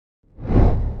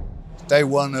Day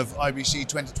one of IBC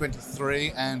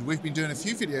 2023, and we've been doing a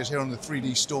few videos here on the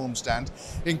 3D Storm stand,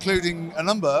 including a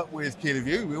number with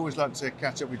Kiloview. We always like to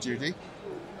catch up with Judy.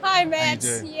 Hi, Matt. How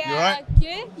you doing? Yeah, you all right?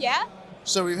 Good. Yeah.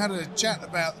 So we've had a chat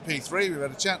about the P3, we've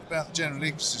had a chat about the general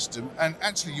ecosystem, and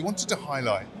actually you wanted to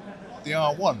highlight the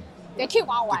R1. The Cube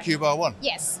R1. The Cube R1.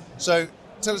 Yes. So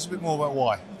tell us a bit more about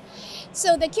why.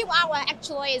 So the Cube R1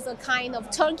 actually is a kind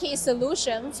of turnkey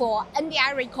solution for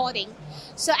NDI recording.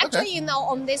 So actually,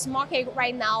 on this market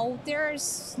right now,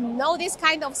 there's no this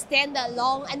kind of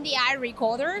standalone NDI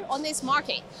recorder on this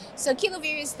market. So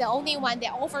Kiloview is the only one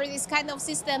that offers this kind of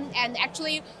system, and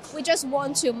actually, we just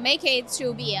want to make it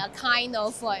to be a kind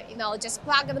of just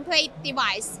plug and play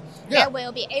device that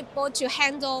will be able to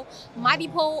handle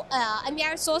multiple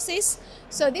NDI sources.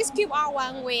 So this Cube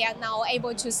R1, we are now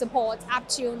able to support up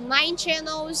to 9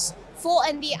 channels, full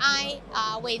NDI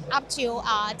with up to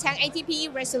 1080p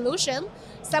resolution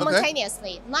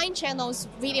simultaneously. 9 channels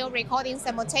video recording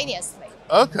simultaneously.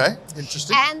 Okay,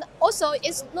 interesting. And also,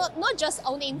 it's not just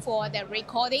only for the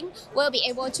recording. We'll be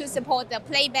able to support the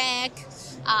playback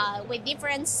with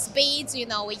different speeds.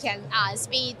 We can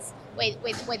speeds with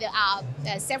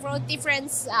several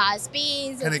different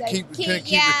speeds. Can it keep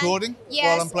recording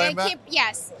while I'm playing back?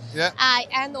 Yes. Yeah.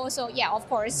 And also, of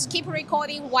course, keep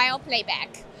recording while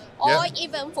playback. Or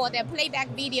even for the playback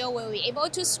video, we'll be able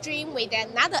to stream with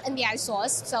another NDI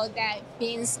source. So that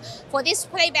means for this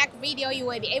playback video, you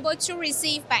will be able to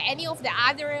receive by any of the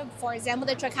other, for example,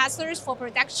 the TriCasters for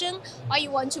production, or you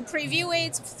want to preview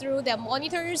it through the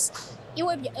monitors, you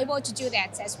will be able to do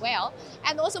that as well.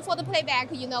 And also for the playback,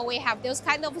 we have those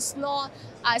kind of small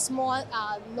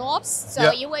knobs,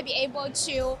 so you will be able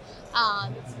to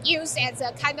use as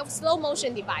a kind of slow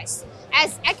motion device,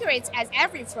 as accurate as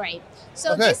every frame.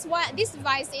 So this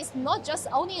device is not just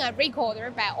only a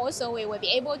recorder, but also we will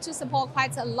be able to support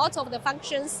quite a lot of the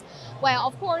functions. Well,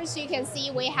 of course, you can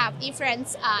see we have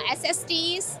different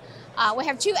SSDs. We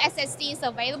have 2 SSDs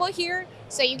available here,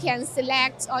 so you can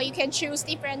select or you can choose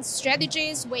different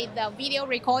strategies with the video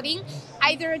recording,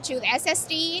 either to the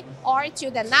SSD or to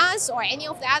the NAS or any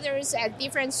of the others,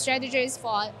 different strategies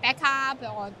for backup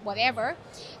or whatever.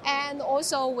 And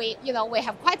also we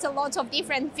have quite a lot of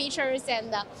different features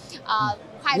and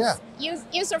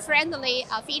user-friendly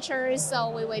features, so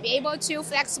we will be able to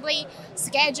flexibly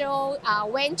schedule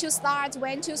when to start,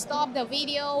 when to stop the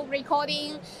video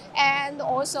recording, and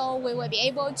also we will be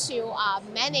able to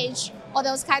manage all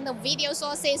those kind of video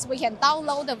sources. We can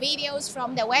download the videos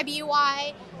from the web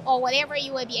UI or whatever.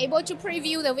 You will be able to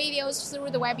preview the videos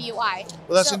through the web UI.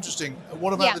 Well, that's interesting.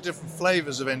 What about the different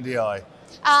flavors of NDI?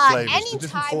 Any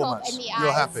type formats. of NDI,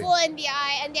 You're happy. Full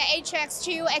NDI, NDI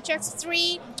HX2,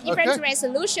 HX3, different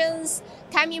resolutions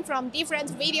coming from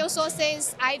different video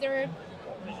sources, either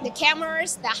the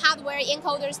cameras, the hardware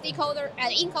encoders,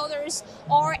 encoders,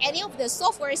 or any of the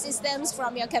software systems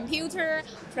from your computer,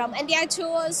 from NDI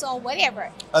tools or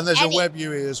whatever. And there's a web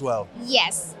UI as well.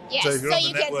 Yes. So if you're on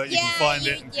the network, you can find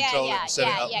it and control it and set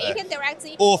it up there. You can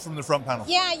directly. Or from the front panel.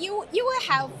 Yeah, you will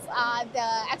have the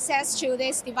access to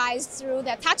this device through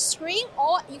the touch screen,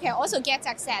 or you can also get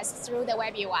access through the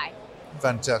web UI.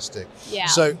 Fantastic. Yeah.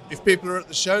 So if people are at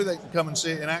the show, they can come and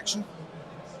see it in action.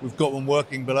 We've got one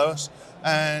working below us.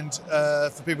 And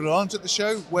for people who aren't at the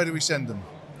show, where do we send them?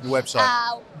 The website?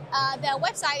 The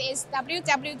website is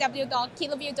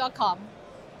www.kiloview.com.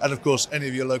 And of course, any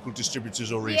of your local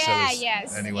distributors or resellers.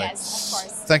 Yes, anyway. yes, of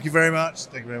course. Thank you very much.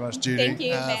 Thank you very much, Judy. Thank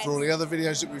you, for all the other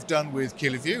videos that we've done with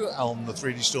Kiloview on the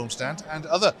 3D Storm stand and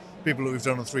other people that we've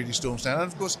done on the 3D Storm stand.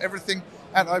 And of course, everything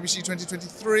at IBC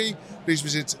 2023, please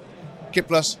visit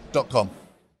kitplus.com.